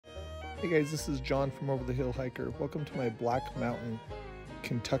Hey guys, this is John from Over the Hill Hiker. Welcome to my Black Mountain,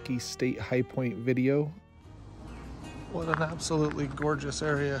 Kentucky State High Point video. What an absolutely gorgeous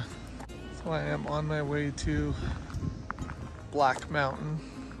area. So I am on my way to Black Mountain.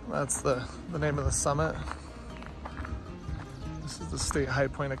 That's the name of the summit. This is the State High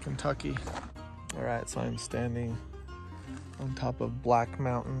Point of Kentucky. All right, so I'm standing on top of Black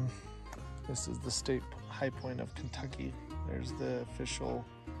Mountain. This is the State High Point of Kentucky. There's the official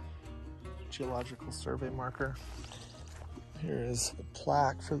Geological Survey marker. Here is the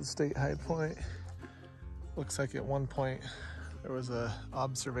plaque for the State High Point. Looks like at one point there was a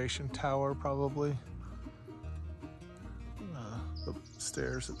observation tower probably. The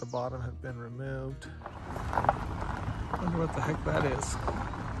stairs at the bottom have been removed. Wonder what the heck that is.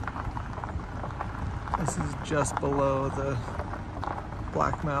 This is just below the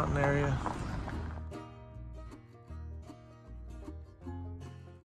Black Mountain area.